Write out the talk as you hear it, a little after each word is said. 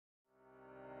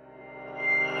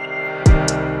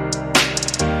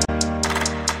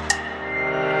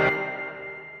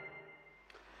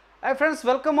Hi friends,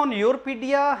 welcome on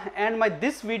YourPedia, and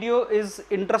this video is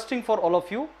interesting for all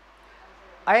of you.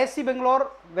 IISc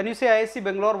Bangalore, when you say IISc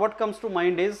Bangalore, what comes to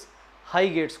mind is high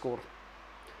gate score.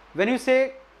 When you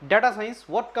say data science,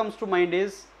 what comes to mind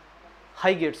is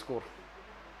high gate score.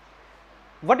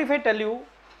 What if I tell you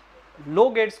low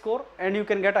gate score and you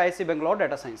can get IISc Bangalore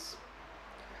data science?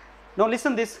 Now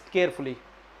listen this carefully.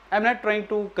 I am not trying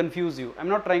to confuse you, I am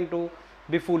not trying to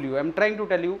befool you, I am trying to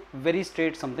tell you very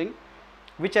straight something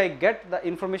which I get the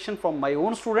information from my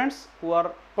own students who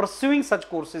are pursuing such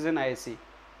courses in IISc.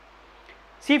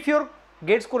 See, if your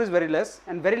gate score is very less,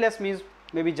 and very less means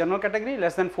maybe general category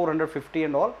less than 450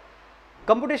 and all,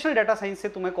 computational data science से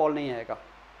तुम्हें call नहीं आएगा.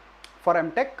 For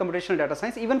m.tech computational data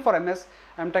science, even for MS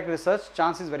m.tech research,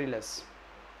 chance is very less.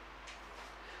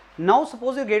 Now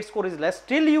suppose your gate score is less,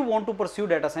 still you want to pursue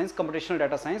data science, computational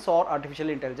data science or artificial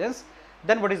intelligence,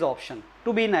 then what is the option?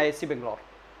 To be in IISc Bangalore.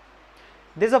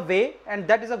 There is a way, and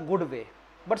that is a good way,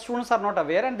 but students are not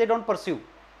aware and they don't pursue.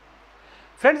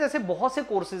 Friends, ऐसे बहुत से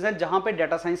courses हैं जहाँ पे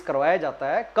data science करवाया जाता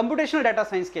है computational data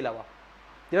science के अलावा.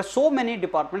 There are so many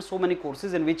departments, so many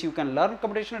courses in which you can learn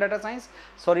computational data science,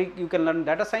 you can learn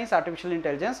data science, artificial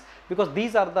intelligence, because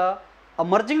these are the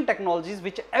emerging technologies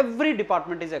which every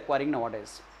department is acquiring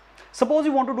nowadays. Suppose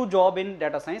you want to do job in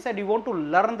data science and you want to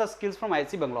learn the skills from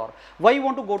IISc Bangalore. Why you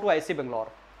want to go to IISc Bangalore?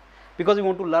 Because you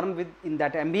want to learn in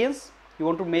that ambience, you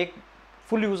want to make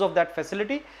full use of that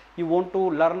facility, you want to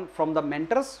learn from the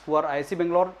mentors who are IISc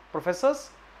Bangalore professors,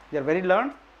 they are very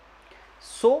learned.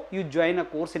 So you join a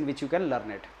course in which you can learn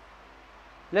it.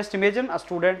 Let's imagine a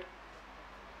student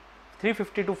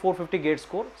 350 to 450 gate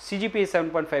score, CGPA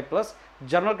 7.5 plus,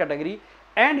 general category,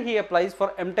 and he applies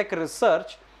for m.tech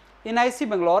research in IISc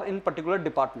Bangalore in particular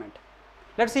department.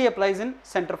 Let's say he applies in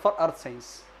Center for Earth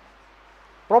Science.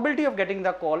 Probability of getting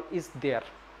the call is there.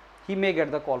 He may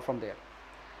get the call from there.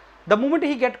 The moment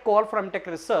he get call from m.tech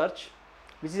research,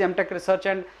 which is m.tech research,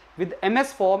 and with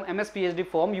MS form, MS PhD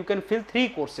form, you can fill 3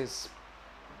 courses.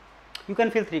 You can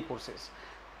fill 3 courses.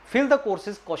 Fill the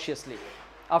courses cautiously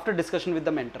after discussion with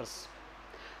the mentors.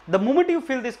 The moment you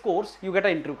fill this course, you get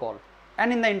an interview call.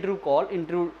 And in the interview call,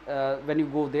 when you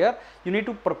go there, you need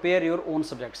to prepare your own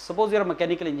subjects. Suppose you are a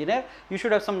mechanical engineer, you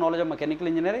should have some knowledge of mechanical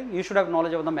engineering. You should have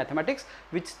knowledge of the mathematics,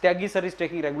 which Tyagi sir is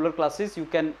taking regular classes. You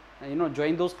can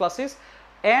join those classes.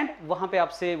 And वहाँ पे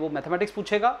आपसे वो mathematics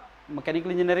पूछेगा, mechanical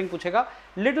engineering पूछेगा,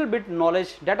 little bit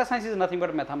knowledge. Data science is nothing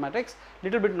but mathematics.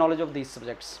 Little bit knowledge of these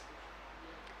subjects.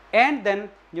 And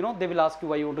then they will ask you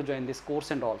why you want to join this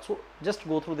course and all. So just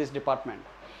go through this department.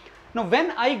 Now when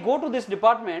I go to this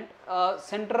department,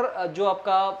 center जो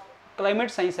आपका climate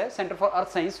science है, Center for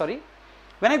Earth Science, sorry.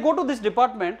 When I go to this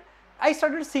department, I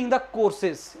started seeing the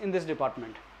courses in this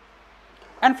department.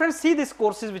 And friends, see this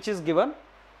courses which is given,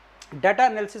 data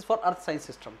analysis for Earth Science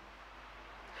system.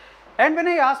 And when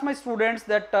I ask my students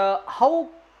that how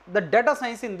the data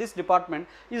science in this department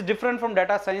is different from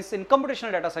data science in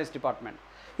computational data science department,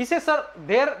 he says, sir,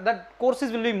 there the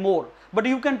courses will be more, but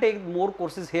you can take more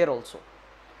courses here also.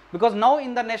 Because now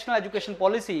in the national education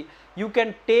policy, you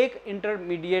can take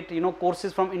intermediate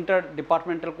courses from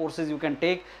interdepartmental courses you can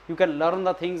take, you can learn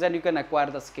the things and you can acquire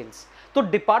the skills. So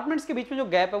departments के बीच में जो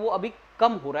gap है वो अभी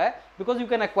कम हो रहा है, because you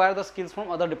can acquire the skills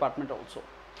from other department also.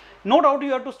 No doubt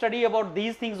you have to study about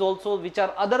these things also, which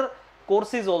are other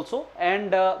courses also,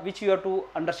 and which you have to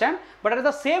understand, but at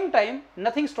the same time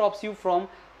nothing stops you from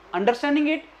understanding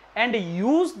it and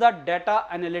use the data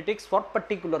analytics for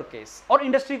particular case. और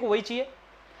industry को वही चाहिए.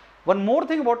 One more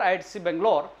thing about IISc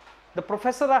Bangalore, the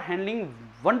professors are handling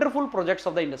wonderful projects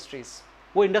of the industries.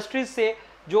 वो industries से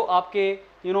जो आपके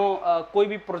कोई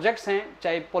भी projects हैं,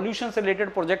 चाहे pollution से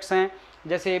related projects हैं,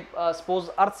 जैसे suppose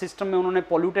earth system में उन्होंने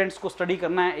pollutants को study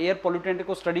करना है, air pollutant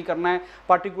को study करना है,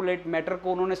 particulate matter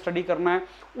को उन्होंने study करना है,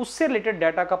 उससे related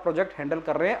data का project handle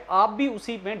कर रहे हैं, आप भी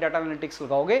उसी में data analytics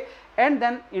लगाओगे, and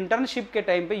then internship के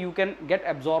time पे you can get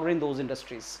absorbed in those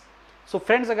industries. So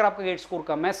friends, अगर आपका gate score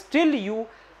कम है, still you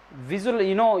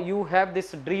you have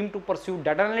this dream to pursue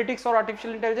data analytics or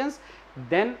artificial intelligence,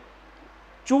 then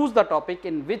choose the topic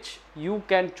in which you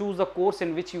can choose the course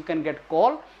in which you can get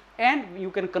call, and you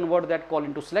can convert that call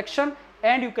into selection,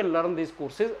 and you can learn these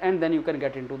courses, and then you can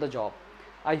get into the job.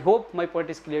 I hope my point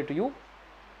is clear to you.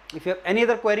 If you have any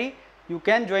other query, you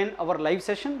can join our live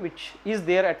session which is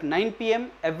there at 9 PM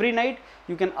every night.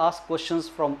 You can ask questions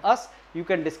from us, you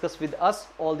can discuss with us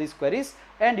all these queries,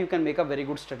 and you can make a very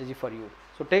good strategy for you.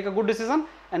 So take a good decision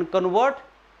and convert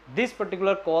this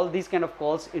particular call, these kind of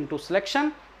calls into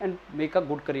selection, and make a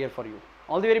good career for you.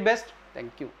 All the very best.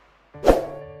 Thank you.